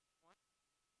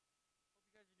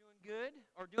good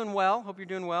or doing well. Hope you're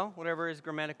doing well, whatever is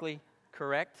grammatically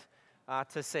correct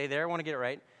to say there. I want to get it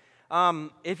right.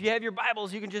 If you have your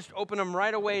Bibles, you can just open them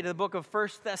right away to the book of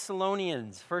First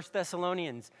Thessalonians. First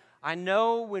Thessalonians. I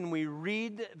know when we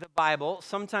read the Bible,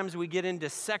 sometimes we get into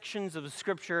sections of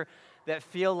Scripture that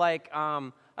feel like,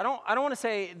 I don't want to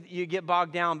say you get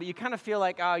bogged down, but you kind of feel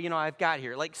like, I've got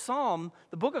here. Like the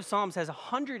book of Psalms has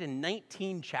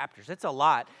 119 chapters. That's a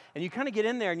lot. And you kind of get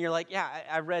in there and you're like, yeah,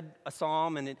 I read a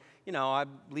psalm and I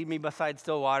lead me beside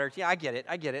still waters. Yeah, I get it,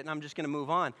 and I'm just going to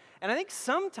move on. And I think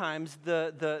sometimes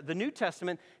the New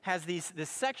Testament has this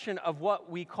section of what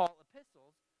we call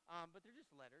epistles, but they're just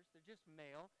letters, they're just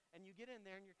mail, and you get in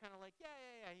there and you're kind of like, yeah.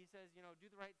 He says,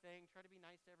 do the right thing, try to be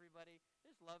nice to everybody,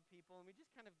 just love people, and we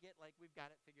just kind of get like we've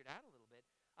got it figured out a little bit.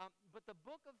 But the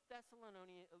book of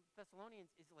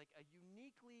Thessalonians is like a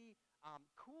uniquely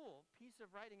cool piece of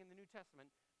writing in the New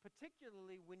Testament,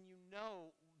 particularly when you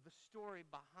know the story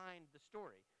behind the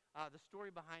story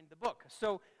behind the book.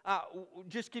 So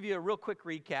just give you a real quick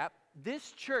recap.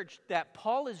 This church that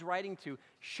Paul is writing to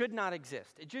should not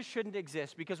exist. It just shouldn't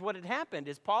exist because what had happened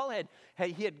is Paul had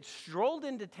strolled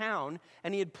into town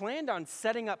and he had planned on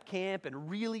setting up camp and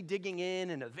really digging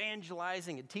in and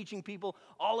evangelizing and teaching people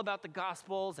all about the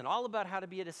Gospels and all about how to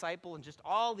be a disciple and just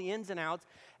all the ins and outs.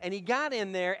 And he got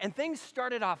in there and things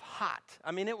started off hot.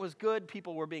 I mean, it was good.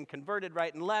 People were being converted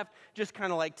right and left, just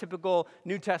kind of like typical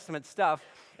New Testament stuff.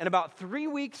 And about 3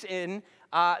 weeks in,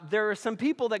 there were some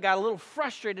people that got a little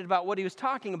frustrated about what he was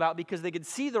talking about because they could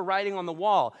see the writing on the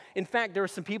wall. In fact, there were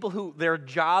some people who their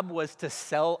job was to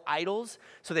sell idols.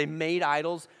 So they made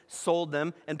idols, sold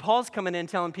them. And Paul's coming in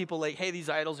telling people like, hey, these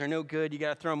idols are no good. You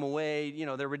got to throw them away.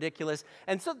 They're ridiculous.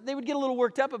 And so they would get a little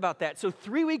worked up about that. So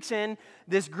 3 weeks in,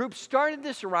 this group started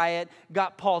this riot,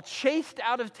 got Paul chased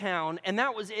out of town, and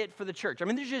that was it for the church. I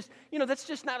mean, there's just, that's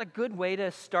just not a good way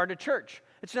to start a church.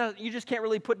 It's not, you just can't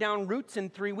really put down roots in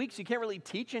 3 weeks. You can't really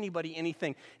teach anybody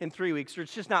anything in 3 weeks, or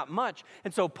it's just not much.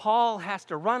 And so Paul has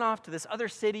to run off to this other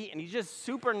city, and he's just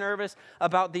super nervous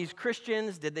about these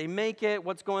Christians. Did they make it?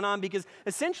 What's going on? Because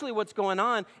essentially what's going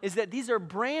on is that these are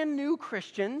brand new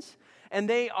Christians, and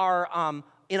they are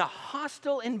in a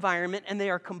hostile environment, and they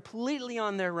are completely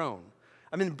on their own.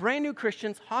 I mean, brand new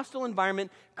Christians, hostile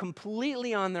environment,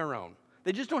 completely on their own.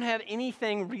 They just don't have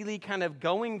anything really kind of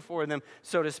going for them,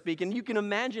 so to speak. And you can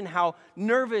imagine how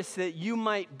nervous that you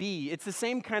might be. It's the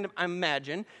same kind of,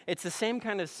 it's the same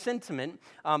kind of sentiment.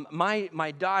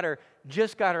 My daughter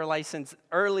just got her license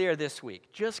earlier this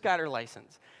week,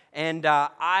 And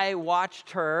I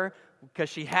watched her because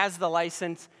she has the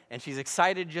license and she's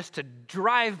excited just to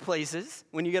drive places.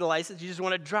 When you get a license, you just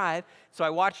want to drive. So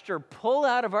I watched her pull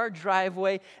out of our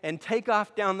driveway and take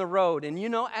off down the road. And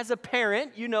as a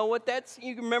parent, you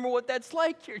remember what that's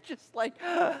like. You're just like,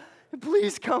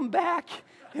 please come back.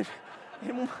 And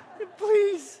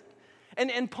please.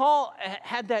 And Paul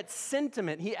had that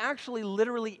sentiment. He actually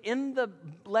literally in the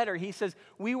letter, he says,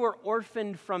 we were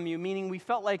orphaned from you, meaning we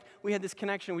felt like we had this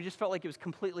connection. We just felt like it was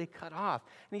completely cut off.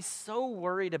 And he's so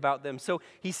worried about them. So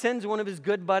he sends one of his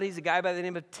good buddies, a guy by the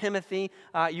name of Timothy,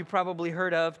 you probably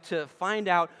heard of, to find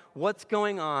out what's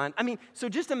going on. I mean, so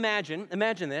just imagine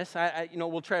this.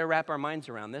 We'll try to wrap our minds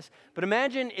around this. But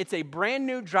imagine it's a brand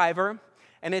new driver,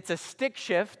 and it's a stick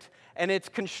shift, and it's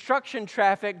construction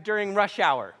traffic during rush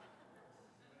hour.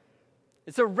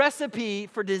 It's a recipe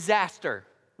for disaster,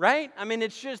 right? I mean,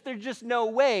 there's just no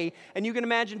way. And you can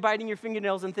imagine biting your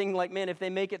fingernails and thinking like, man, if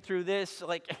they make it through this,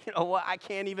 I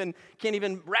can't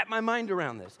even wrap my mind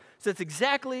around this. So it's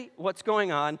exactly what's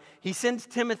going on. He sends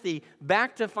Timothy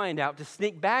back to find out, to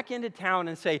sneak back into town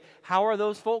and say, how are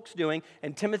those folks doing?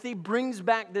 And Timothy brings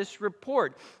back this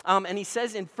report. And he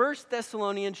says in 1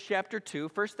 Thessalonians chapter 2,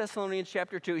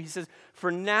 he says,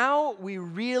 for now we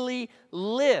really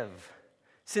live,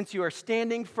 since you are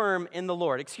standing firm in the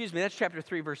Lord. That's chapter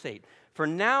 3, verse 8. For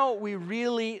now we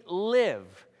really live,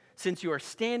 since you are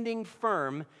standing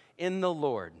firm in the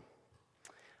Lord.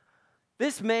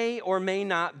 This may or may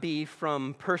not be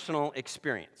from personal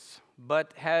experience,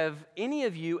 but have any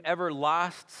of you ever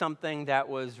lost something that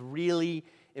was really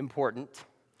important?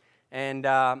 And,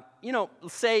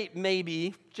 say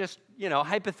maybe, just,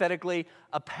 hypothetically,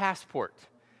 a passport.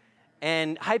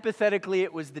 And hypothetically,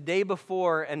 it was the day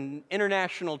before an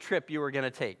international trip you were going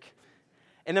to take.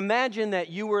 And imagine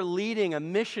that you were leading a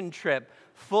mission trip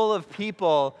full of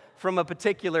people from a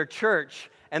particular church,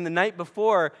 and the night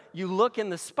before, you look in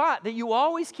the spot that you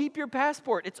always keep your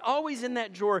passport. It's always in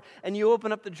that drawer, and you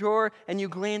open up the drawer, and you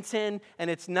glance in, and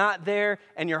it's not there,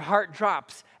 and your heart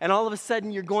drops. And all of a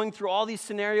sudden, you're going through all these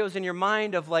scenarios in your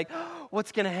mind of like,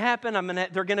 what's going to happen?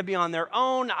 They're going to be on their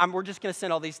own. We're just going to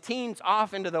send all these teens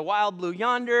off into the wild blue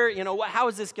yonder. How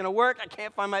is this going to work? I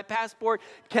can't find my passport.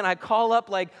 Can I call up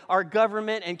like our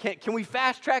government and can we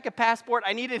fast track a passport?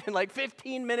 I need it in like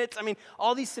 15 minutes. I mean,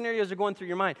 all these scenarios are going through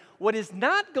your mind. What is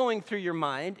not going through your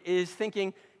mind is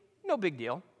thinking, no big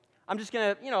deal. I'm just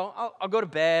going to, I'll go to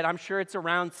bed. I'm sure it's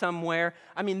around somewhere.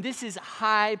 I mean, this is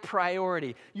high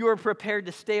priority. You are prepared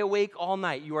to stay awake all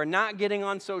night. You are not getting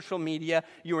on social media.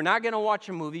 You are not going to watch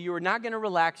a movie. You are not going to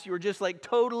relax. You are just like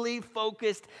totally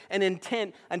focused and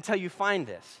intent until you find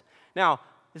this. Now,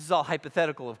 this is all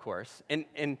hypothetical, of course.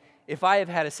 And if I have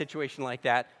had a situation like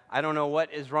that, I don't know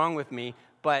what is wrong with me,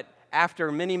 but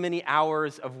after many, many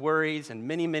hours of worries and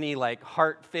many, many like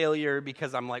heart failure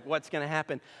because I'm like, what's going to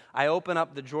happen? I open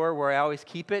up the drawer where I always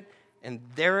keep it, and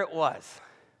there it was.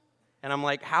 And I'm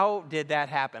like, how did that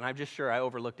happen? I'm just sure I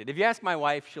overlooked it. If you ask my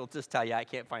wife, she'll just tell you I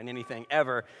can't find anything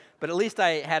ever, but at least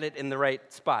I had it in the right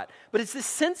spot. But it's this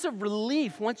sense of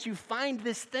relief once you find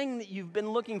this thing that you've been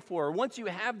looking for, once you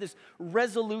have this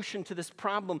resolution to this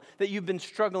problem that you've been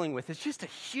struggling with. It's just a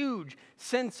huge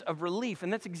sense of relief,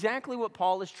 and that's exactly what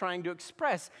Paul is trying to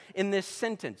express in this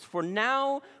sentence. For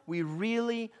now we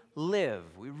really live.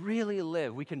 We really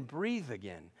live. We can breathe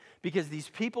again. Because these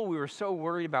people we were so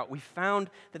worried about, we found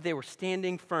that they were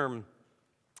standing firm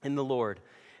in the Lord.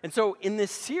 And so in this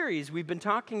series, we've been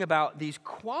talking about these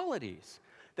qualities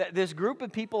that this group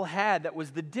of people had that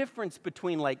was the difference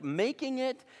between like making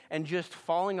it and just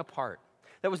falling apart.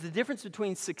 That was the difference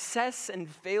between success and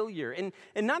failure. And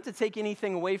not to take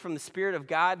anything away from the Spirit of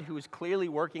God who is clearly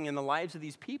working in the lives of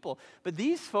these people, but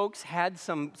these folks had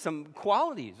some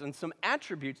qualities and some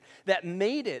attributes that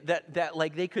made it that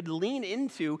like they could lean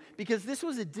into because this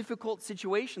was a difficult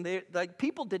situation.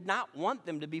 People did not want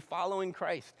them to be following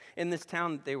Christ in this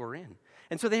town that they were in.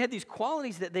 And so they had these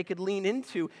qualities that they could lean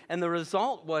into, and the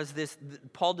result was this.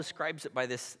 Paul describes it by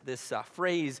this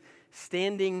phrase,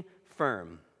 standing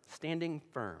firm. Standing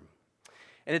firm.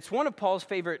 And it's one of Paul's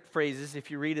favorite phrases.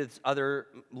 If you read his other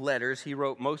letters, he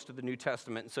wrote most of the New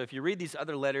Testament. So if you read these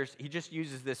other letters, he just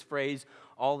uses this phrase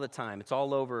all the time. It's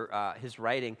all over his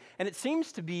writing. And it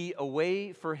seems to be a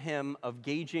way for him of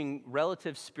gauging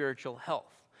relative spiritual health.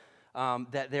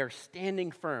 That they're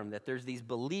standing firm, that there's these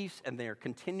beliefs and they're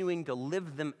continuing to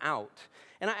live them out.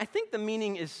 And I think the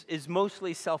meaning is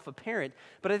mostly self-apparent,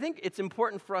 but I think it's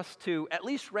important for us to at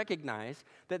least recognize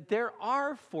that there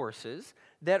are forces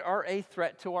that are a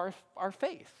threat to our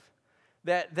faith.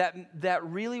 That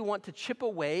really want to chip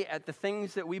away at the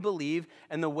things that we believe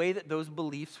and the way that those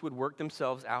beliefs would work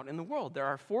themselves out in the world. There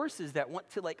are forces that want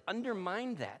to like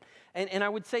undermine that. And I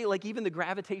would say like even the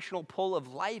gravitational pull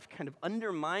of life kind of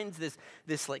undermines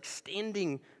this like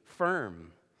standing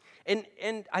firm.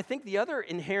 And I think the other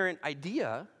inherent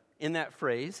idea in that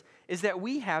phrase is that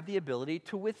we have the ability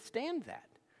to withstand that.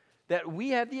 That we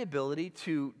have the ability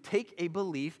to take a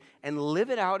belief and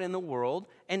live it out in the world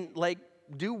and like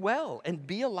do well and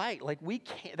be a light. Like we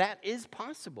can, that is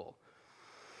possible.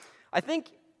 I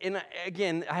think, and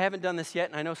again, I haven't done this yet,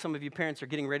 and I know some of you parents are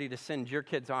getting ready to send your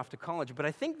kids off to college, but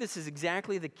I think this is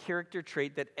exactly the character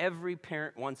trait that every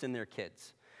parent wants in their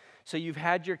kids. So you've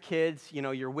had your kids,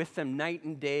 you're with them night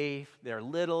and day. They're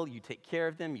little, you take care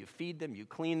of them, you feed them, you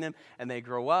clean them, and they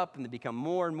grow up and they become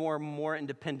more and more and more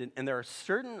independent. And there are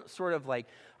certain sort of like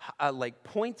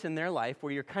points in their life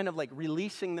where you're kind of like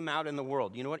releasing them out in the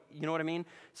world. You know what I mean?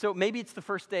 So maybe it's the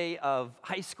first day of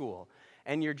high school.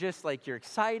 And you're just like, you're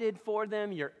excited for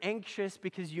them, you're anxious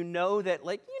because you know that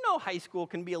high school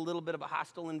can be a little bit of a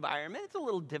hostile environment. It's a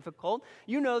little difficult.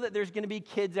 You know that there's going to be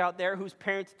kids out there whose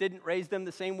parents didn't raise them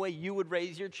the same way you would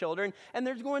raise your children. And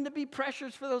there's going to be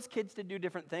pressures for those kids to do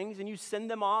different things. And you send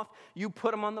them off, you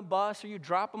put them on the bus or you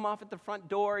drop them off at the front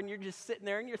door and you're just sitting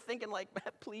there and you're thinking like,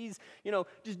 please,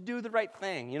 just do the right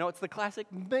thing. It's the classic,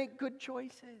 make good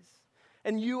choices.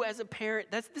 And you as a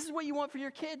parent, this is what you want for your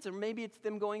kids. Or maybe it's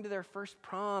them going to their first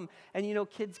prom. And,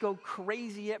 kids go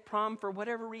crazy at prom for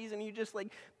whatever reason. You just like,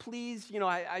 please,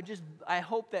 I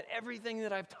hope that everything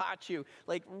that I've taught you,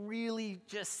 like really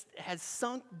just has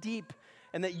sunk deep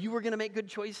and that you are going to make good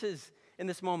choices in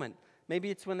this moment. Maybe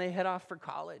it's when they head off for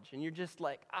college and you're just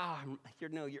like,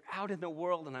 you're out in the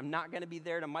world and I'm not going to be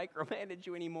there to micromanage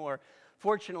you anymore.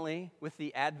 Fortunately, with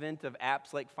the advent of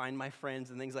apps like Find My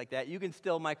Friends and things like that, you can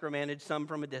still micromanage some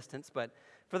from a distance, but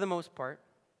for the most part.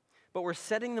 But we're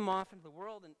setting them off into the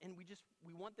world, and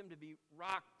we want them to be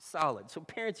rock solid. So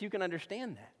parents, you can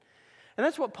understand that. And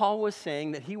that's what Paul was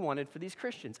saying that he wanted for these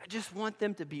Christians. I just want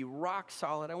them to be rock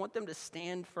solid. I want them to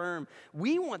stand firm.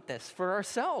 We want this for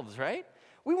ourselves, right?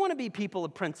 We want to be people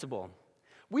of principle.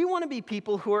 We want to be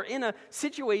people who are in a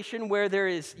situation where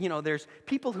there's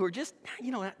people who are just,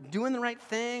 not doing the right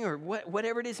thing or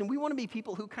whatever it is. And we want to be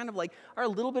people who kind of like are a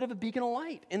little bit of a beacon of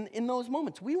light in those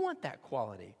moments. We want that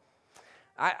quality.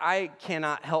 I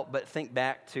cannot help but think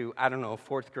back to,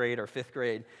 fourth grade or fifth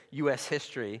grade U.S.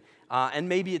 history. And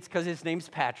maybe it's because his name's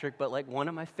Patrick, but like one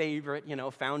of my favorite,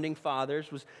 founding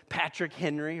fathers was Patrick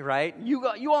Henry, right?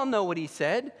 You all know what he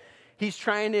said. He's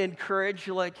trying to encourage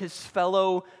like his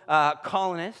fellow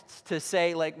colonists to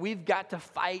say like we've got to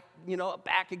fight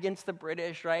back against the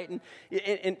British, right? And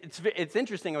it's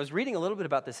interesting. I was reading a little bit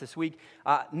about this week.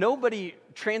 Nobody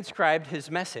transcribed his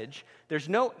message.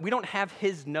 We don't have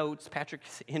his notes, Patrick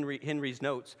Henry's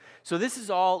notes. So this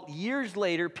is all years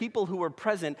later. People who were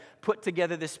present put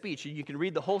together this speech. You can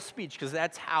read the whole speech because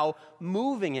that's how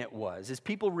moving it was. As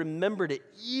people remembered it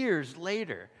years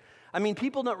later. I mean,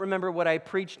 people don't remember what I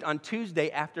preached on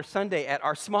Tuesday after Sunday at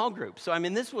our small group. So,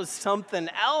 this was something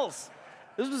else.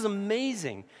 This was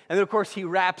amazing. And then, of course, he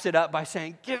wraps it up by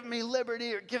saying, give me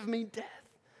liberty or give me death.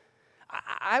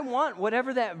 I want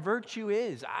whatever that virtue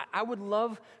is. I would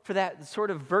love for that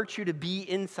sort of virtue to be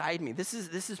inside me. This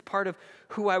is part of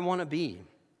who I want to be.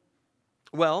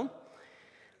 Well,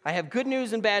 I have good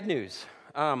news and bad news.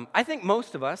 I think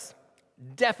most of us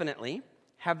definitely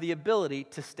have the ability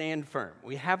to stand firm.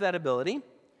 We have that ability.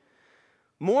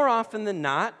 More often than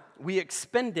not, we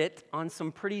expend it on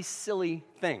some pretty silly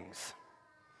things.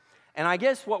 And I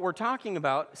guess what we're talking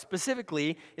about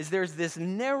specifically is there's this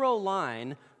narrow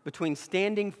line between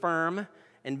standing firm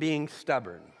and being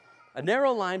stubborn. A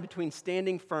narrow line between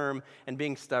standing firm and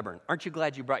being stubborn. Aren't you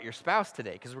glad you brought your spouse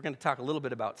today? Because we're going to talk a little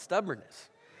bit about stubbornness.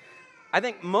 I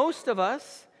think most of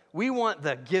us, we want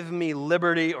the give me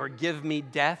liberty or give me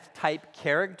death type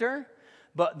character,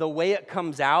 but the way it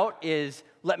comes out is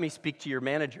let me speak to your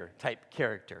manager type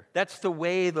character. That's the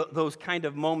way those kind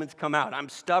of moments come out. I'm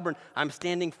stubborn, I'm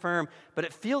standing firm, but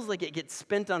it feels like it gets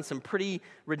spent on some pretty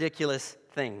ridiculous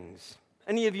things.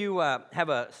 Any of you have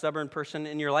a stubborn person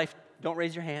in your life? Don't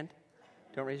raise your hand.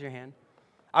 Don't raise your hand.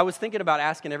 I was thinking about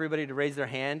asking everybody to raise their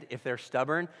hand if they're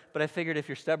stubborn, but I figured if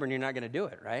you're stubborn, you're not going to do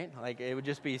it, right? Like it would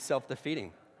just be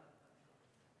self-defeating.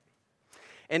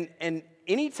 And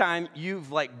anytime you've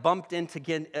like bumped into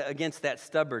against that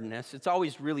stubbornness, it's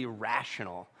always really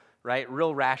rational, right?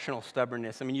 Real rational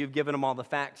stubbornness. You've given them all the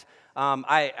facts.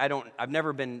 I've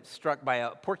never been struck by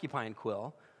a porcupine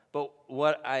quill, but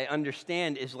what I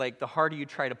understand is like the harder you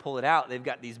try to pull it out, they've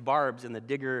got these barbs, and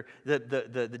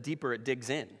the deeper it digs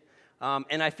in.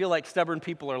 And I feel like stubborn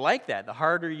people are like that.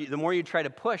 The more you try to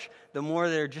push, the more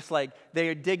they're just like,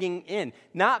 they're digging in.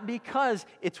 Not because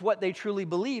it's what they truly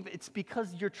believe, it's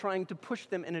because you're trying to push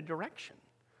them in a direction.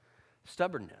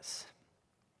 Stubbornness.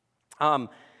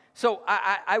 So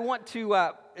I want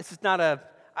to, this is not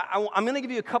I'm going to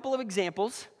give you a couple of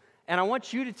examples, and I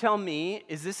want you to tell me,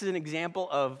 is this an example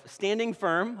of standing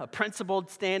firm, a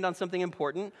principled stand on something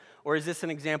important, or is this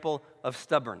an example of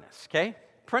stubbornness, okay?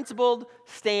 Principled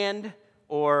stand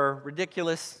or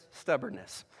ridiculous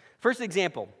stubbornness. First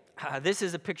example, this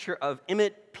is a picture of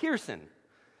Emmett Pearson.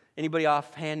 Anybody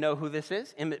offhand know who this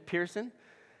is? Emmett Pearson?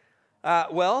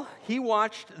 Well, he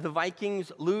watched the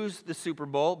Vikings lose the Super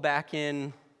Bowl back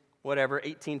in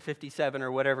 1857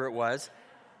 or whatever it was,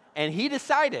 and he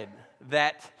decided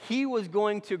that he was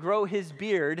going to grow his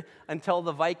beard until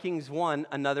the Vikings won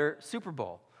another Super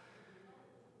Bowl.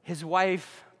 His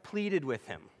wife pleaded with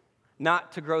him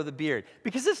not to grow the beard,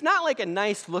 because it's not like a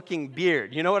nice looking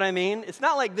beard, you know what I mean? It's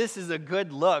not like this is a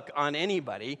good look on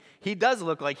anybody. He does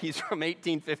look like he's from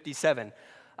 1857.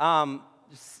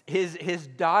 His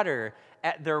daughter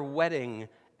at their wedding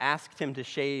asked him to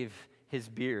shave his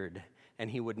beard,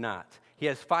 and he would not. He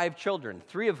has 5 children,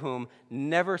 3 of whom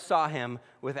never saw him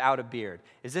without a beard.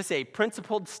 Is this a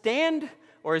principled stand,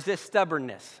 or is this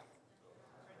stubbornness?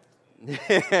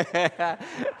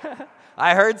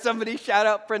 I heard somebody shout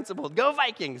out principled. Go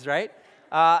Vikings, right?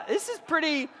 This is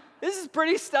pretty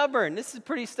stubborn. This is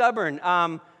pretty stubborn.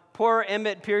 Poor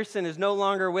Emmett Pearson is no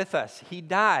longer with us. He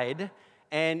died,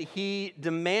 and he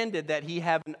demanded that he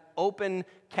have an open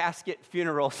casket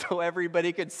funeral so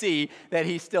everybody could see that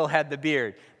he still had the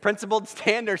beard. Principled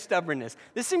stand or stubbornness?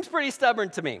 This seems pretty stubborn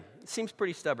to me. It seems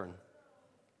pretty stubborn.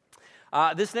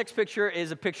 This next picture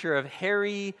is a picture of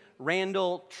Harry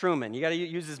Randall Truman. You got to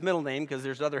use his middle name because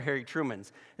there's other Harry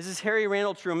Trumans. This is Harry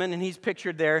Randall Truman, and he's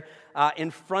pictured there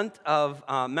in front of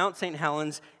Mount St.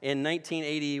 Helens in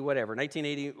 1980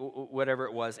 whatever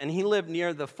it was. And he lived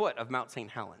near the foot of Mount St.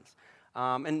 Helens.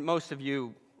 And most of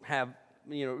you have,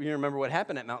 you remember what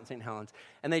happened at Mount St. Helens.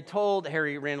 And they told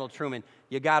Harry Randall Truman,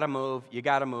 you got to move,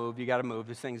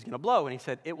 this thing's going to blow. And he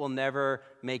said, it will never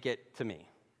make it to me.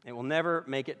 It will never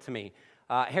make it to me.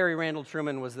 Harry Randall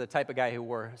Truman was the type of guy who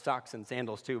wore socks and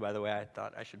sandals too, by the way. I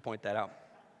thought I should point that out.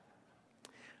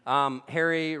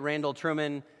 Harry Randall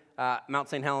Truman, Mount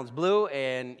St. Helens Blue,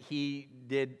 and he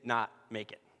did not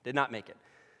make it.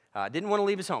 Didn't want to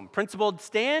leave his home. Principled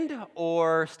stand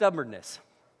or stubbornness?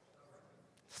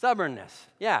 Stubbornness,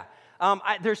 yeah.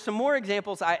 There's some more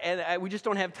examples, we just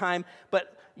don't have time,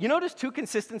 but you notice two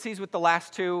consistencies with the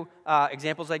last two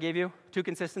examples I gave you? Two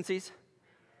consistencies?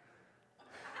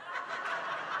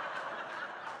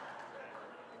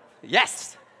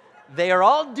 Yes, they are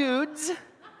all dudes,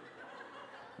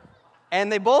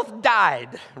 and they both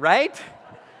died, right?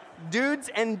 Dudes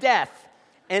and death.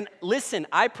 And listen,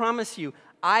 I promise you,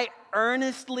 I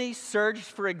earnestly searched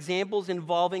for examples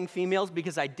involving females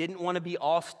because I didn't want to be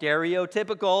all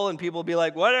stereotypical and people be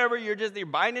like, whatever, you're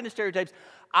buying into stereotypes.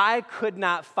 I could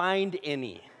not find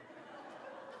any.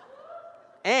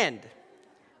 And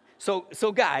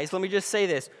so guys, let me just say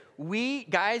this. We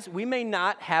may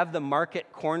not have the market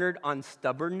cornered on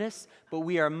stubbornness, but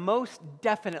we are most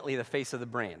definitely the face of the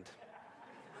brand.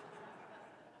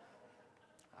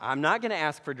 I'm not going to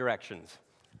ask for directions.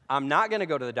 I'm not going to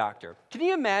go to the doctor. Can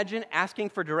you imagine asking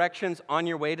for directions on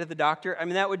your way to the doctor? I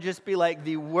mean, that would just be like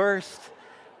the worst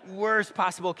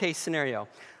possible case scenario.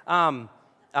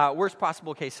 Worst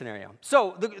possible case scenario.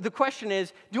 So the question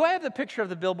is, do I have the picture of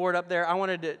the billboard up there?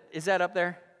 Is that up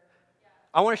there?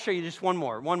 I want to show you just one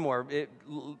more.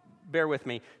 Bear with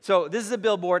me. So this is a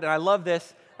billboard, and I love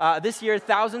this. This year,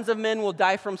 thousands of men will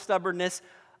die from stubbornness.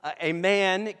 A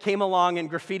man came along and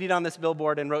graffitied on this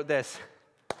billboard and wrote this.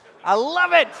 I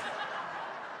love it.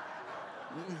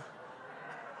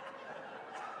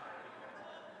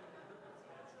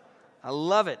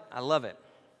 I love it.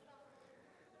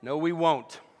 No, we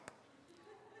won't.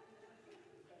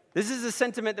 This is a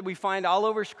sentiment that we find all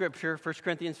over Scripture, 1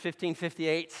 Corinthians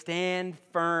 15:58, stand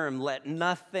firm, let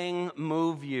nothing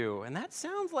move you. And that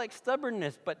sounds like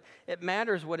stubbornness, but it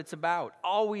matters what it's about.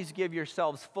 Always give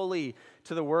yourselves fully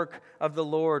to the work of the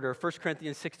Lord. Or 1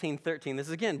 Corinthians 16:13, this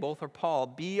is again, both are Paul.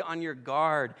 Be on your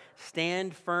guard,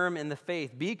 stand firm in the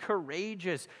faith, be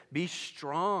courageous, be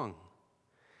strong.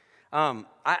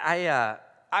 I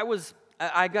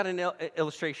got an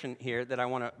illustration here that I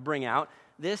want to bring out.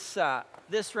 This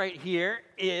right here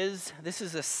is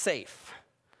a safe.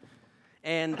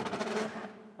 And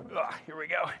here we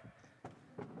go.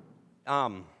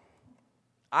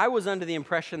 I was under the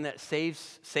impression that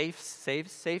safes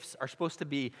are supposed to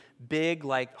be big,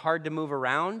 like hard to move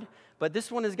around. But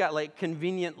this one has got like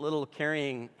convenient little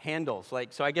carrying handles.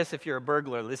 So I guess if you're a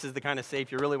burglar, this is the kind of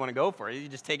safe you really want to go for. You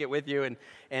just take it with you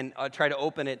and try to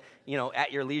open it,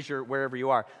 at your leisure wherever you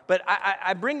are. But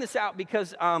I bring this out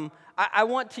because I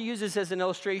want to use this as an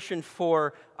illustration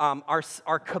for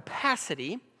our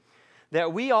capacity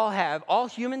that we all have, all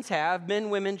humans have,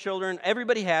 men, women, children,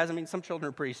 everybody has. I mean, some children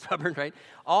are pretty stubborn, right?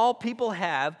 All people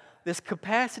have this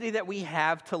capacity that we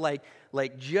have to like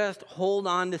just hold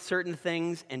on to certain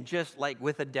things and just like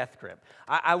with a death grip.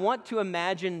 I want to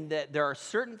imagine that there are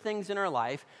certain things in our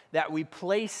life that we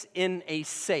place in a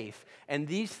safe, and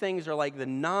these things are like the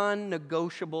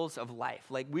non-negotiables of life.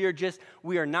 Like we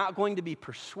are not going to be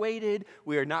persuaded,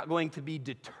 we are not going to be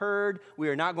deterred, we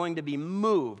are not going to be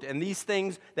moved. And these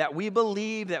things that we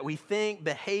believe, that we think,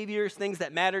 behaviors, things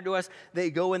that matter to us, they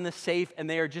go in the safe and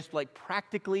they are just like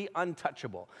practically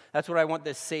untouchable. That's what I want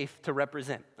this safe to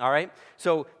represent, all right?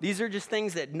 So these are just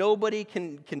things that nobody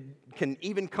can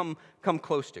even come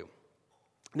close to.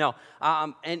 No,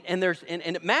 and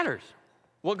it matters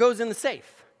what goes in the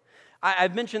safe.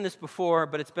 I've mentioned this before,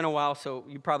 but it's been a while, so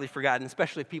you've probably forgotten,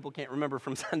 especially if people can't remember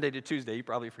from Sunday to Tuesday, you've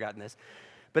probably forgotten this.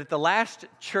 But at the last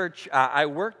church I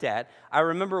worked at, I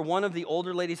remember one of the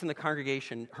older ladies in the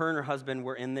congregation, her and her husband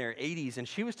were in their 80s, and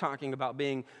she was talking about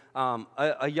being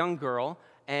a young girl,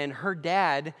 and her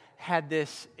dad had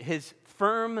his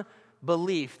firm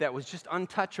belief that was just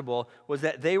untouchable was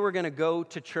that they were going to go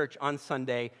to church on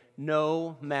Sunday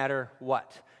no matter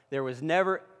what. There was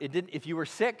never, if you were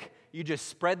sick, you just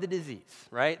spread the disease,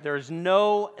 right? There's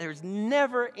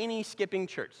never any skipping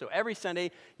church. So every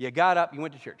Sunday, you got up, you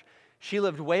went to church. She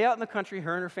lived way out in the country,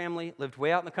 her and her family lived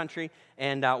way out in the country,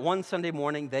 and one Sunday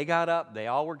morning, they got up, they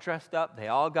all were dressed up, they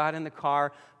all got in the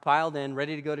car, piled in,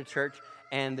 ready to go to church,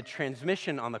 and the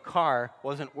transmission on the car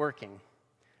wasn't working.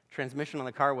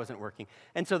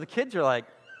 And so the kids are like,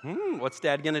 What's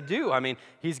Dad going to do? I mean,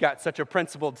 he's got such a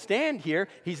principled stand here.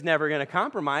 He's never going to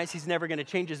compromise. He's never going to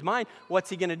change his mind.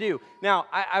 What's he going to do? Now,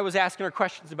 I was asking her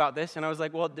questions about this, and I was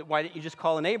like, well, why didn't you just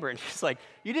call a neighbor? And she's like,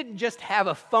 you didn't just have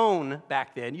a phone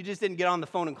back then. You just didn't get on the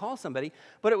phone and call somebody.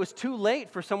 But it was too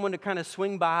late for someone to kind of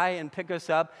swing by and pick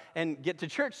us up and get to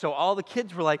church. So all the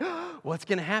kids were like, what's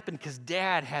going to happen? Because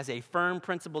Dad has a firm,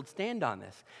 principled stand on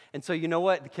this. And so you know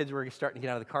what? The kids were starting to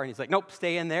get out of the car, and he's like, nope,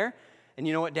 stay in there. And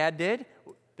you know what Dad did?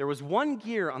 There was one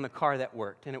gear on the car that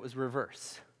worked, and it was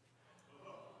reverse.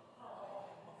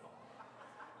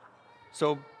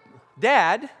 So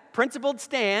Dad, principled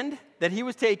stand that he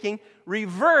was taking,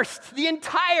 reversed the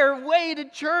entire way to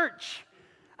church.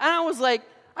 And I was like,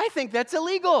 I think that's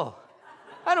illegal.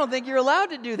 I don't think you're allowed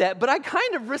to do that, but I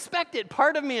kind of respect it.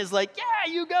 Part of me is like,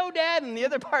 yeah, you go, Dad. And the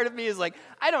other part of me is like,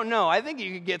 I don't know. I think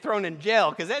you could get thrown in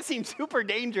jail because that seems super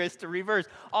dangerous to reverse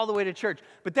all the way to church.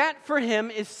 But that, for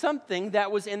him, is something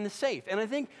that was in the safe. And I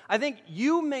think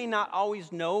you may not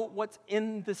always know what's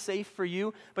in the safe for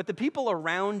you, but the people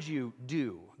around you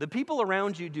do. The people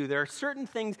around you do. There are certain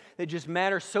things that just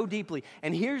matter so deeply.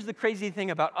 And here's the crazy thing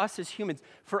about us as humans.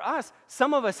 For us,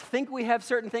 some of us think we have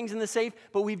certain things in the safe,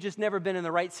 but we've just never been in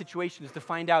the right situations to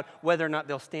find out whether or not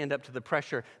they'll stand up to the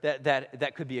pressure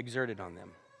that could be exerted on them.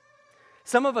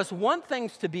 Some of us want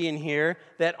things to be in here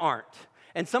that aren't.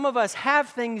 And some of us have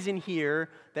things in here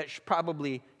that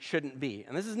probably shouldn't be.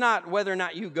 And this is not whether or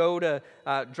not you go to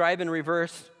drive in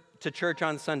reverse to church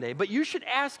on Sunday, but you should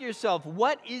ask yourself,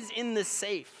 what is in the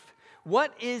safe?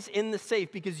 What is in the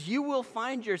safe? Because you will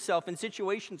find yourself in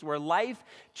situations where life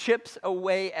chips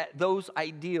away at those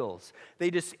ideals.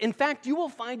 In fact, you will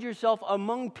find yourself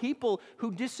among people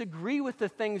who disagree with the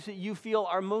things that you feel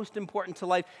are most important to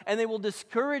life, and they will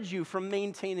discourage you from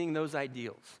maintaining those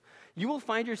ideals. You will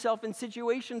find yourself in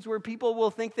situations where people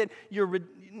will think that you're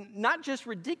not just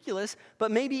ridiculous,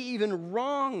 but maybe even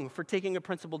wrong for taking a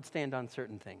principled stand on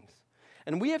certain things.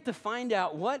 And we have to find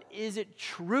out what is it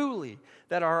truly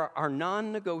that are our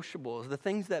non-negotiables, the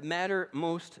things that matter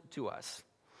most to us.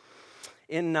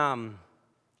 In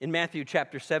Matthew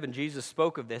chapter 7, Jesus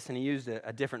spoke of this, and he used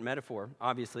a different metaphor,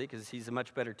 obviously, because he's a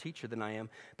much better teacher than I am.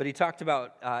 But he talked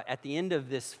about, at the end of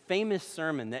this famous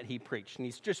sermon that he preached, and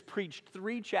he's just preached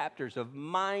 3 chapters of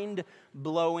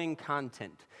mind-blowing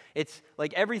content. It's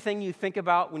like everything you think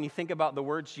about when you think about the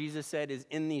words Jesus said is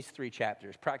in these 3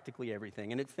 chapters, practically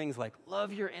everything. And it's things like,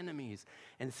 love your enemies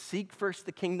and seek first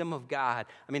the kingdom of God.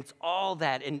 I mean, it's all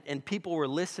that. And people were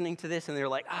listening to this, and they're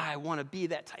like, I want to be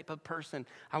that type of person.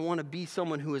 I want to be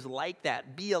someone who is like that.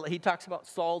 He talks about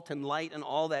salt and light and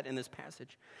all that in this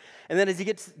passage. And then as he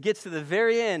gets to the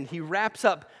very end, he wraps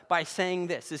up by saying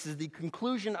this. This is the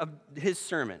conclusion of his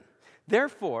sermon.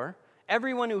 Therefore,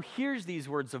 everyone who hears these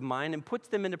words of mine and puts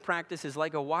them into practice is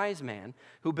like a wise man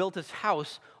who built his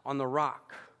house on the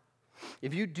rock.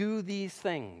 If you do these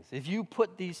things, if you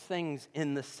put these things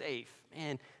in the safe,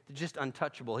 man, they're just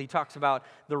untouchable. He talks about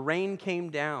the rain came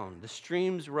down, the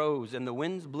streams rose, and the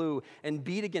winds blew and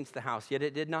beat against the house, yet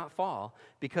it did not fall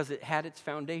because it had its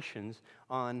foundations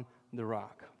on the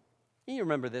rock. You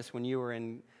remember this when you were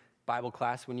in Bible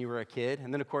class when you were a kid.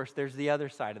 And then, of course, there's the other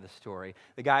side of the story.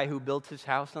 The guy who built his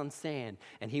house on sand,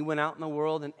 and he went out in the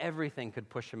world, and everything could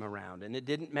push him around. And it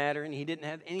didn't matter, and he didn't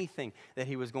have anything that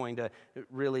he was going to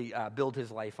really build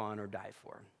his life on or die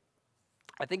for.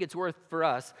 I think it's worth for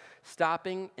us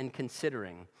stopping and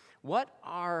considering, what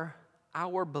are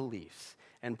our beliefs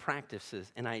and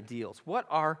practices and ideals? What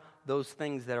are those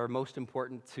things that are most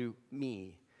important to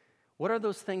me? What are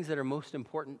those things that are most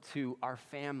important to our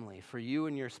family, for you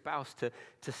and your spouse to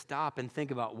stop and think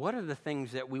about? What are the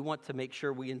things that we want to make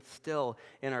sure we instill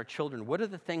in our children? What are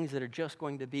the things that are just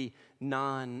going to be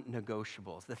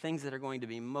non-negotiables, the things that are going to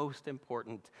be most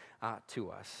important to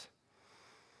us?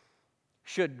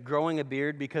 Should growing a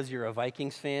beard because you're a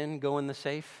Vikings fan go in the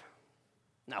safe?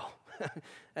 No.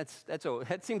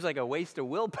 That seems like a waste of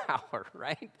willpower,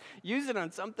 right? Use it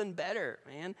on something better,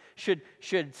 man. Should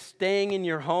staying in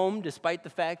your home, despite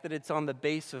the fact that it's on the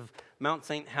base of Mount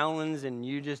St. Helens and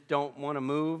you just don't want to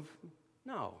move?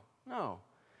 No.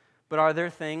 But are there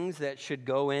things that should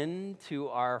go into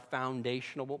our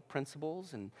foundational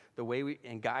principles and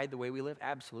guide the way we live?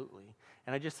 Absolutely.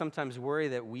 And I just sometimes worry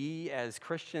that we as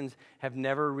Christians have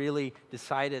never really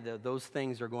decided that those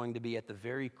things are going to be at the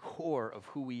very core of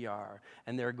who we are.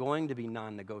 And they're going to be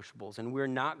non-negotiables. And we're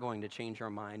not going to change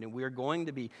our mind. And we're going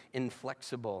to be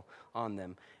inflexible on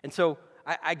them. And so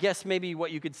I guess maybe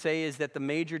what you could say is that the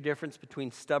major difference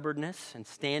between stubbornness and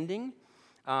standing,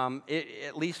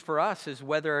 at least for us, is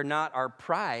whether or not our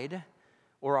pride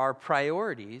or our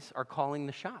priorities are calling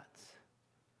the shots.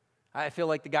 I feel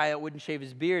like the guy that wouldn't shave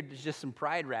his beard, there's just some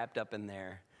pride wrapped up in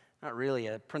there. Not really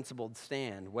a principled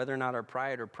stand, whether or not our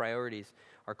pride or priorities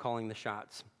are calling the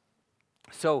shots.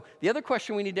 So the other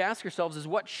question we need to ask ourselves is,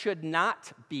 what should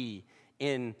not be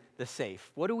in the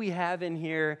safe? What do we have in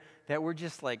here that we're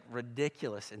just like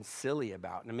ridiculous and silly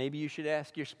about? And maybe you should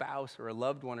ask your spouse or a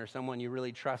loved one or someone you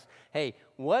really trust, hey,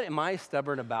 what am I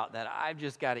stubborn about that I've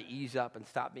just got to ease up and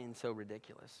stop being so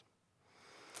ridiculous?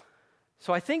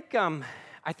 So I think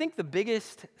the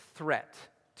biggest threat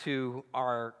to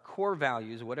our core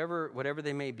values, whatever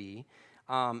they may be,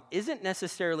 isn't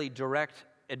necessarily direct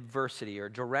adversity or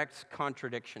direct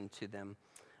contradiction to them.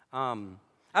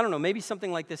 I don't know, maybe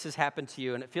something like this has happened to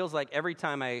you, and it feels like every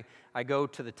time I go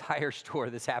to the tire store,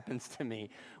 this happens to me,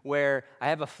 where I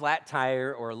have a flat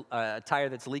tire or a tire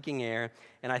that's leaking air,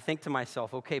 and I think to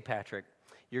myself, okay, Patrick,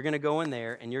 you're going to go in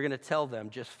there and you're going to tell them,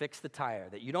 just fix the tire,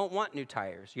 that you don't want new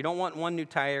tires. You don't want one new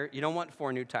tire. You don't want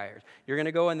 4 new tires. You're going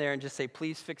to go in there and just say,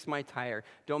 please fix my tire.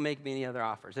 Don't make me any other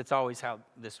offers. It's always how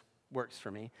this works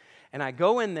for me. And I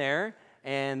go in there,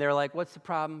 and they're like, what's the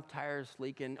problem? Tire's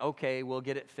leaking. Okay, we'll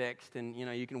get it fixed. And,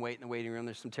 you can wait in the waiting room.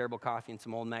 There's some terrible coffee and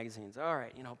some old magazines. All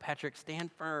right, Patrick, stand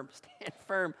firm, stand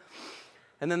firm.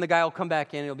 And then the guy will come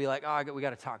back in, and he'll be like, oh, we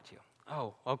got to talk to you.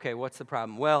 Oh, okay, what's the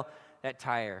problem? Well, that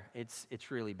tire, it's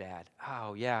really bad.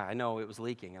 Oh, yeah, I know it was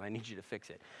leaking, and I need you to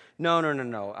fix it. No.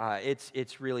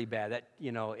 It's really bad. That,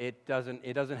 it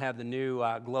doesn't have the new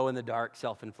glow-in-the-dark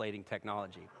self-inflating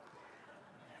technology.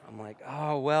 I'm like,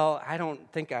 oh, well, I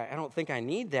don't think I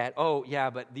need that. Oh,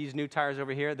 yeah, but these new tires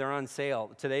over here, they're on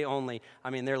sale today only. I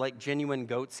mean, they're like genuine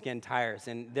goat skin tires,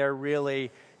 and they're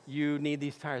really, you need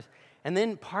these tires. And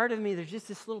then there's just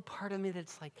this little part of me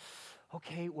that's like,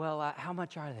 okay, well, how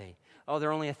much are they? Oh,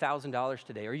 they're only $1,000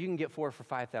 today, or you can get 4 for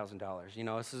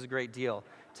 $5,000. This is a great deal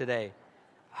today.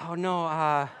 Oh no,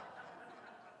 I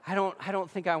don't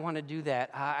think I want to do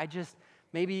that.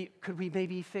 Could we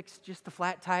maybe fix just the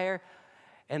flat tire?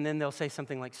 And then they'll say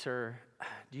something like, sir,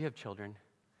 do you have children?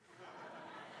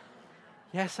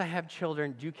 Yes, I have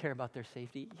children. Do you care about their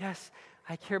safety? Yes,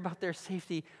 I care about their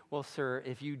safety. Well, sir,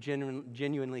 if you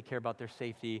genuinely care about their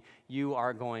safety, you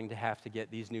are going to have to get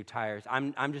these new tires.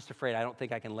 I'm just afraid I don't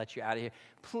think I can let you out of here.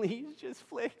 Please just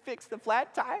fix the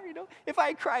flat tire. If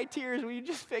I cry tears, will you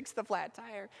just fix the flat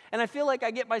tire? And I feel like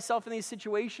I get myself in these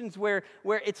situations where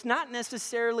it's not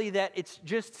necessarily that it's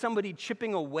just somebody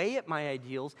chipping away at my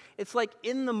ideals. It's like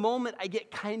in the moment I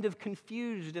get kind of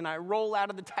confused and I roll out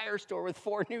of the tire store with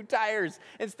 4 new tires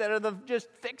instead of just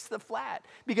fix the flat,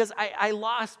 because I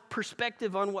lost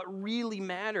perspective on what really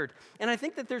mattered. And I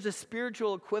think that there's a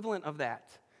spiritual equivalent of that.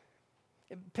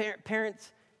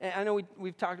 Parents, I know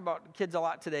we've talked about kids a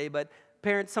lot today, but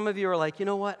parents, some of you are like, you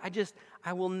know what,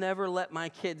 I will never let my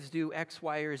kids do X,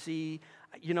 Y, or Z.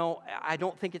 I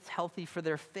don't think it's healthy for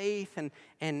their faith, and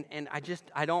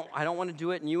I don't want to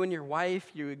do it. And you and your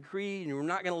wife, you agree, and we're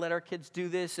not going to let our kids do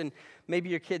this. And maybe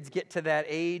your kids get to that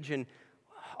age, and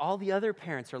all the other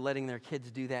parents are letting their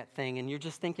kids do that thing, and you're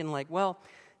just thinking like, well,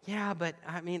 yeah, but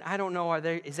I don't know,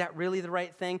 is that really the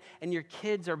right thing? And your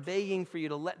kids are begging for you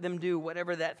to let them do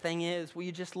whatever that thing is. Will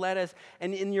you just let us?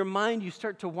 And in your mind, you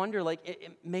start to wonder,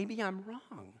 like, maybe I'm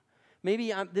wrong.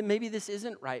 Maybe this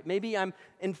isn't right.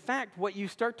 In fact, what you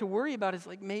start to worry about is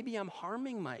like, maybe I'm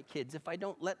harming my kids if I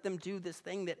don't let them do this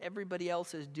thing that everybody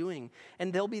else is doing.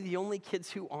 And they'll be the only kids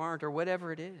who aren't, or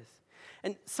whatever it is.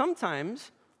 And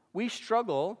sometimes we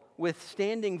struggle with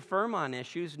standing firm on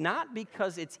issues, not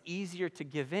because it's easier to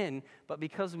give in, but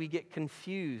because we get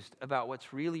confused about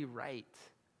what's really right.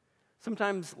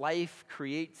 Sometimes life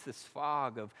creates this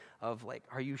fog of like,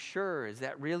 are you sure? Is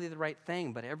that really the right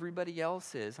thing? But everybody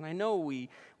else is. And I know we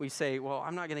say, well,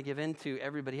 I'm not going to give in to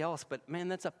everybody else, but man,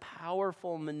 that's a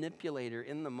powerful manipulator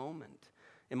in the moment.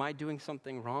 Am I doing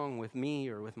something wrong with me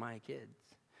or with my kids?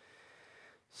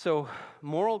 So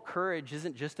moral courage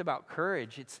isn't just about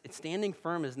courage. It's standing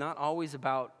firm is not always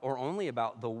about or only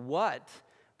about the what,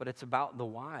 but it's about the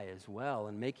why as well,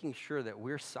 and making sure that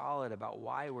we're solid about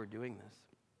why we're doing this.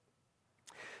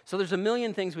 So there's a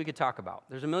million things we could talk about.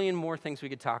 There's a million more things we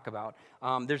could talk about.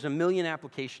 There's a million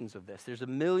applications of this. There's a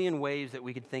million ways that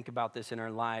we could think about this in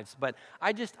our lives. But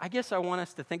I guess I want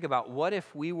us to think about, what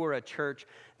if we were a church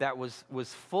that was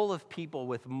full of people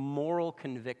with moral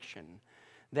conviction?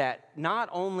 That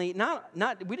we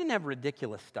didn't have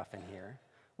ridiculous stuff in here.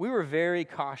 We were very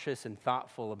cautious and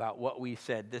thoughtful about what we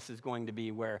said. This is going to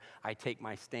be where I take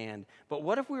my stand. But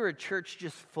what if we were a church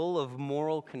just full of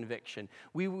moral conviction?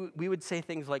 We would say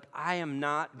things like, I am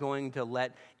not going to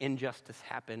let injustice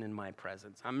happen in my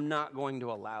presence. I'm not going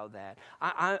to allow that.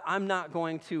 I'm not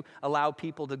going to allow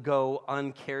people to go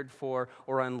uncared for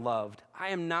or unloved. I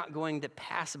am not going to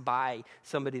pass by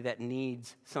somebody that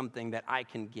needs something that I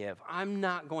can give. I'm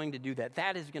not going to do that.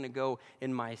 That is going to go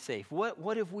in my safe.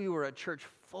 What if we were a church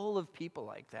full of people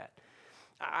like that?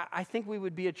 I think we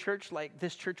would be a church like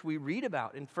this church we read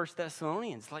about in 1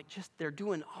 Thessalonians. Like, just, they're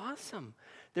doing awesome.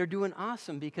 They're doing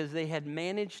awesome because they had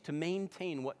managed to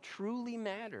maintain what truly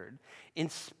mattered in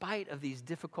spite of these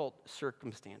difficult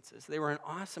circumstances. They were an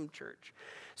awesome church.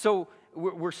 So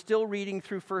we're still reading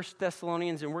through 1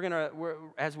 Thessalonians, and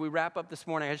as we wrap up this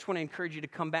morning, I just want to encourage you to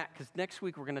come back, because next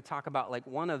week we're going to talk about like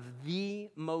one of the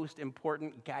most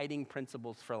important guiding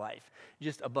principles for life.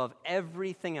 Just above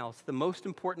everything else, the most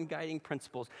important guiding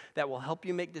principles that will help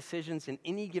you make decisions in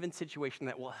any given situation,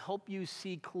 that will help you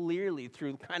see clearly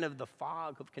through kind of the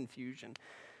fog of confusion.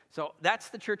 So that's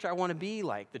the church I want to be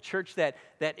like, the church that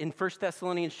in 1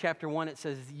 Thessalonians chapter 1, it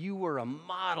says, you were a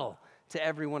model to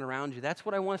everyone around you. That's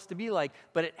what I want us to be like,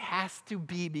 but it has to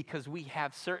be because we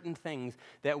have certain things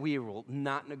that we will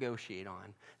not negotiate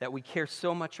on, that we care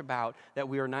so much about that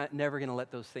we are never going to let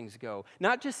those things go.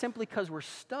 Not just simply because we're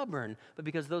stubborn, but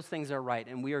because those things are right,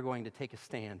 and we are going to take a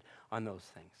stand on those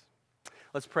things.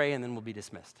 Let's pray, and then we'll be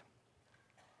dismissed.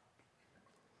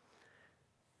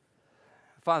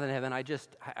 Father in heaven,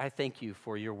 I thank you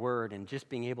for your word and just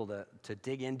being able to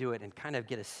dig into it and kind of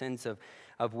get a sense of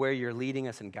where you're leading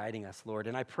us and guiding us, Lord.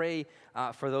 And I pray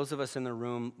for those of us in the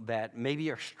room that maybe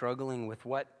are struggling with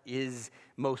what is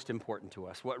most important to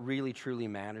us, what really truly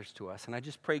matters to us. And I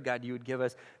just pray, God, you would give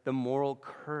us the moral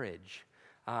courage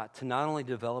to not only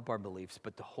develop our beliefs,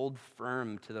 but to hold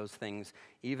firm to those things,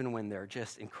 even when there are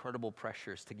just incredible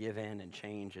pressures to give in and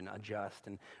change and adjust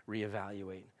and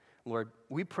reevaluate. Lord,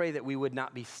 we pray that we would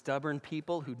not be stubborn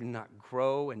people who do not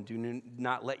grow and do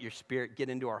not let your Spirit get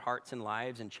into our hearts and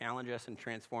lives and challenge us and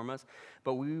transform us.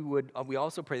 But we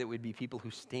also pray that we'd be people who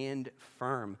stand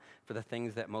firm for the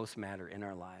things that most matter in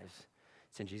our lives.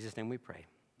 It's in Jesus' name we pray.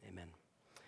 Amen.